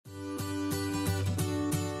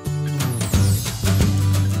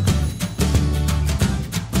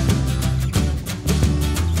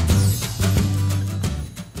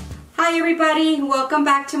everybody, welcome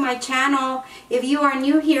back to my channel. If you are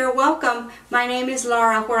new here, welcome. My name is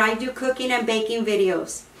Laura, where I do cooking and baking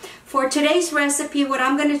videos. For today's recipe, what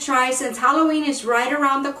I'm going to try, since Halloween is right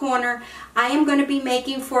around the corner, I am going to be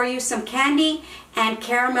making for you some candy and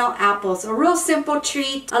caramel apples. A real simple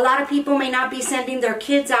treat. A lot of people may not be sending their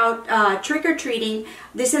kids out trick-or-treating.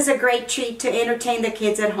 This is a great treat to entertain the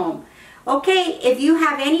kids at home. Okay, if you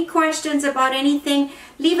have any questions about anything,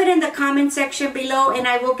 leave it in the comment section below and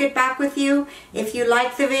I will get back with you. If you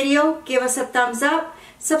like the video, give us a thumbs up,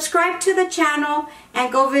 subscribe to the channel,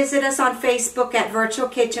 and go visit us on Facebook at Virtual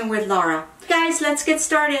Kitchen with Laura. Guys, let's get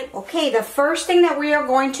started. Okay, the first thing that we are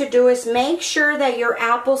going to do is make sure that your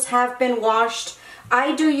apples have been washed.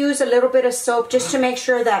 I do use a little bit of soap just to make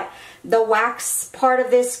sure that the wax part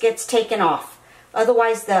of this gets taken off.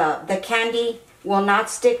 Otherwise, the candy will not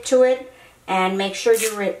stick to it. And make sure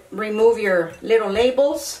you remove your little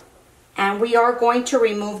labels. And we are going to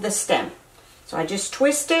remove the stem. So I just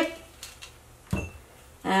twist it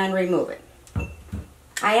and remove it.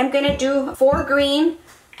 I am going to do 4 green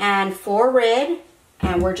and 4 red.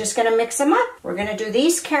 And we're just going to mix them up. We're going to do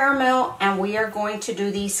these caramel and we are going to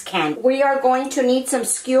do these candy. We are going to need some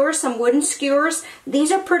skewers, some wooden skewers.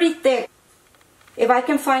 These are pretty thick. If I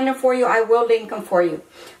can find them for you, I will link them for you.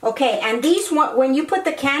 Okay, and these, when you put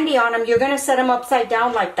the candy on them, you're going to set them upside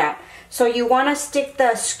down like that. So you want to stick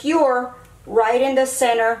the skewer right in the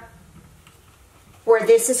center where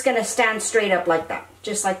this is going to stand straight up like that.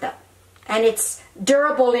 Just like that. And it's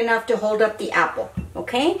durable enough to hold up the apple.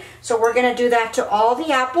 Okay, so we're going to do that to all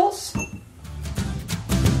the apples.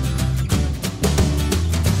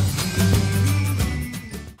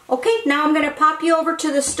 Okay, now I'm going to pop you over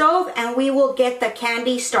to the stove and we will get the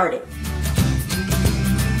candy started.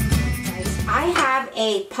 I have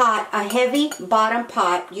a pot, a heavy bottom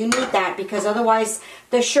pot. You need that because otherwise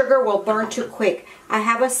the sugar will burn too quick. I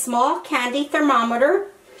have a small candy thermometer.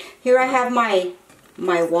 Here I have my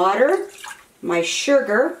water, my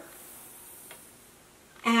sugar,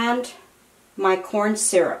 and my corn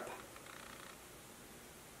syrup.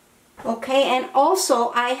 Okay, and also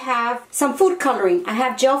I have some food coloring. I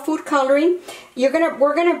have gel food coloring.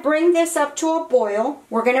 We're gonna bring this up to a boil.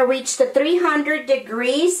 We're gonna reach the 300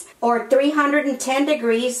 degrees or 310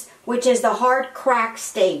 degrees, which is the hard crack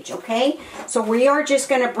stage, okay? So we are just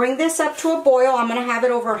gonna bring this up to a boil. I'm gonna have it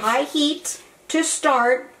over high heat to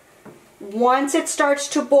start. Once it starts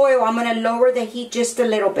to boil, I'm gonna lower the heat just a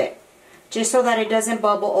little bit, just so that it doesn't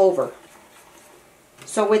bubble over.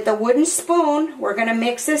 So with the wooden spoon, we're going to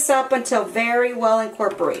mix this up until very well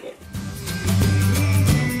incorporated.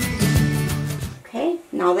 Okay,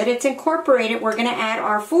 now that it's incorporated, we're going to add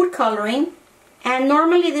our food coloring. And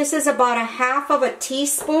normally this is about a half of a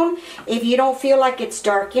teaspoon. If you don't feel like it's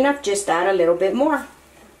dark enough, just add a little bit more.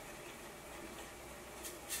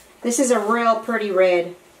 This is a real pretty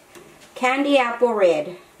red. Candy apple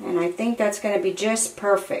red. And I think that's going to be just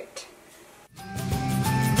perfect.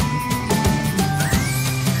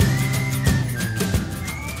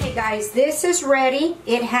 Guys, this is ready.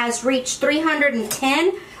 It has reached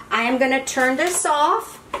 310. I am going to turn this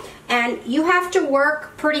off, and you have to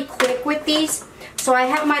work pretty quick with these. So I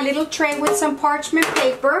have my little tray with some parchment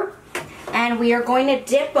paper, and we are going to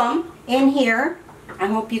dip them in here. I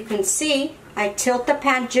hope you can see. I tilt the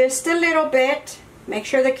pan just a little bit. Make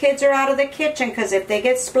sure the kids are out of the kitchen, because if they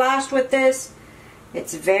get splashed with this,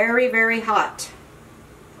 it's very, very hot.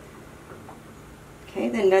 Okay,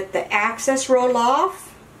 then let the excess roll off.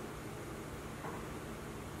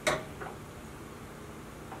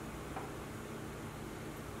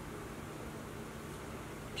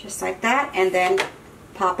 Just like that, and then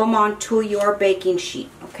pop them onto your baking sheet,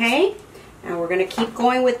 okay? Now we're going to keep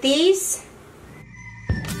going with these.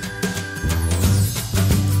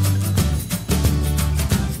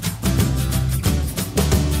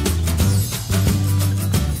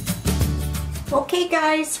 Okay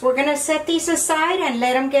guys, we're going to set these aside and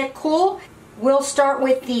let them get cool. We'll start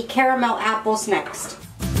with the caramel apples next.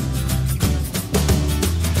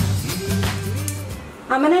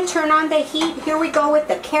 I'm going to turn on the heat. Here we go with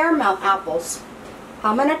the caramel apples.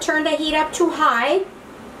 I'm going to turn the heat up to high.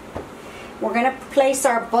 We're going to place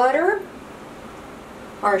our butter,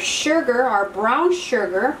 our sugar, our brown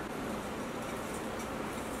sugar,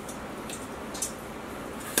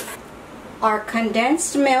 our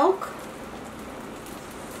condensed milk.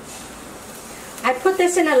 I put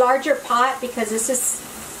this in a larger pot because this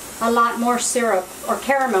is a lot more syrup, or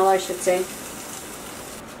caramel I should say,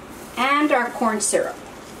 and our corn syrup.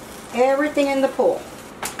 Everything in the pool.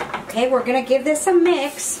 Okay, we're going to give this a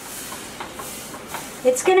mix.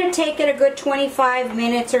 It's going to take it a good 25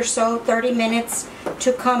 minutes or so, 30 minutes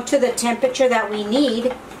to come to the temperature that we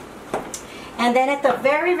need. And then at the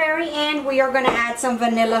very, very end, we are going to add some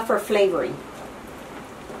vanilla for flavoring.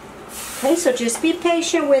 Okay, so just be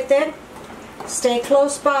patient with it. Stay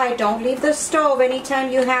close by. Don't leave the stove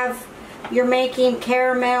anytime you're making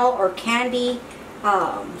caramel or candy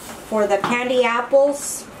for the candy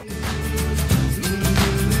apples.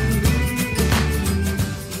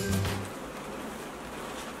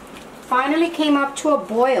 Finally came up to a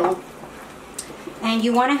boil, and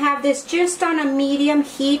you want to have this just on a medium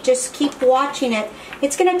heat. Just keep watching it.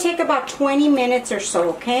 It's going to take about 20 minutes or so,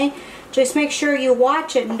 okay? Just make sure you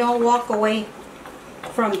watch it and don't walk away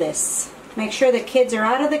from this. Make sure the kids are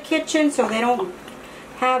out of the kitchen so they don't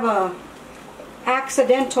have a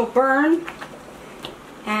accidental burn.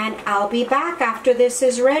 And I'll be back after this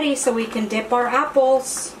is ready so we can dip our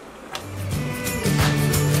apples.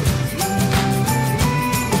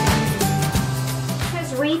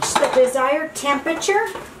 Reach the desired temperature,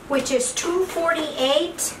 which is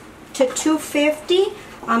 248 to 250.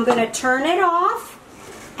 I'm going to turn it off,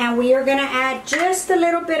 and we are going to add just a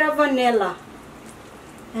little bit of vanilla.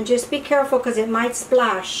 And just be careful because it might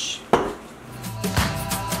splash.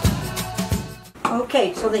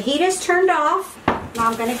 Okay, so the heat is turned off.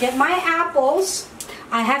 Now I'm going to get my apples.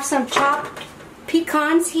 I have some chopped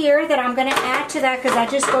pecans here that I'm going to add to that because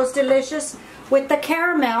that just goes delicious with the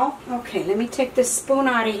caramel. Okay, let me take this spoon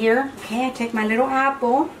out of here. Okay, I take my little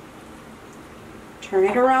apple, turn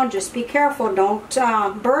it around. Just be careful, don't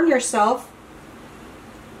burn yourself.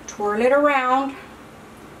 Twirl it around.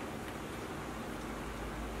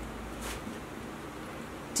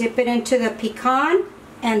 Dip it into the pecan,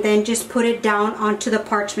 and then just put it down onto the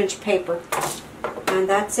parchment paper. And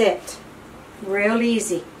that's it. Real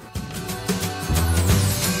easy.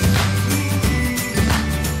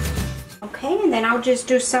 Okay, and then I'll just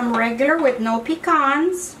do some regular with no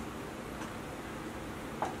pecans.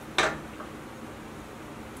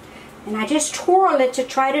 And I just twirl it to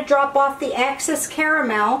try to drop off the excess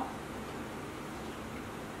caramel.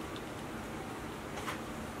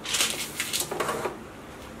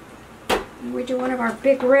 And we do one of our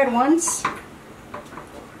big red ones.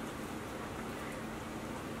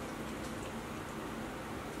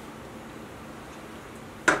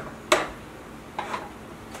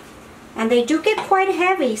 And they do get quite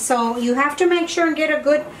heavy, so you have to make sure and get a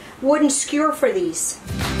good wooden skewer for these.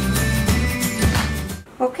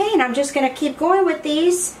 Okay, and I'm just going to keep going with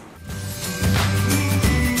these.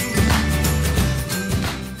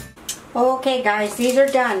 Okay guys, these are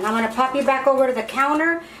done. I'm going to pop you back over to the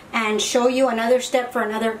counter and show you another step for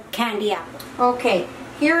another candy apple. Okay,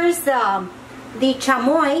 here is the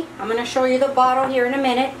chamoy. I'm going to show you the bottle here in a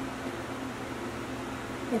minute.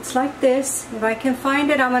 It's like this. If I can find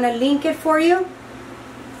it, I'm going to link it for you.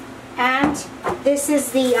 And this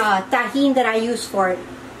is the Tajin that I use for it.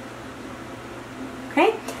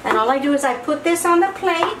 Okay? And all I do is I put this on the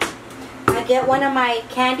plate. I get one of my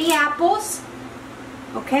candy apples.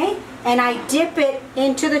 Okay? And I dip it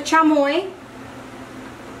into the chamoy.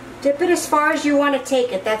 Dip it as far as you want to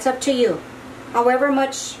take it. That's up to you. However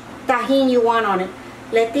much Tajin you want on it.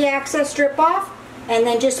 Let the excess drip off. And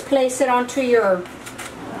then just place it onto your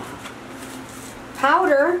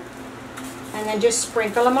powder, and then just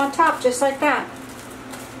sprinkle them on top just like that.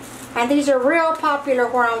 And these are real popular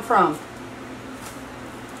where I'm from.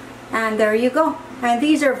 And there you go. And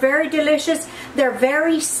these are very delicious. They're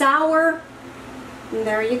very sour. And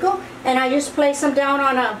there you go. And I just place them down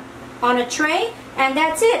on a tray, and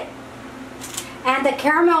that's it. And the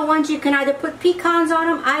caramel ones, you can either put pecans on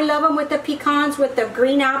them. I love them with the pecans, with the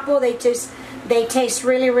green apple. They taste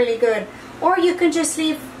really, really good. Or you can just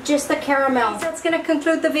leave just the caramel. That's going to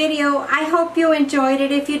conclude the video. I hope you enjoyed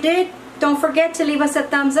it. If you did, don't forget to leave us a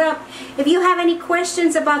thumbs up. If you have any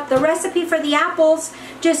questions about the recipe for the apples,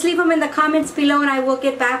 just leave them in the comments below and I will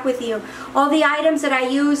get back with you. All the items that I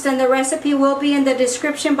used and the recipe will be in the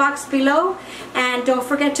description box below. And don't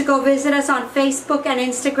forget to go visit us on Facebook and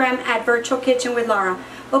Instagram at Virtual Kitchen with Laura.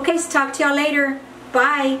 Okay, so talk to y'all later.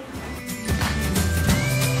 Bye.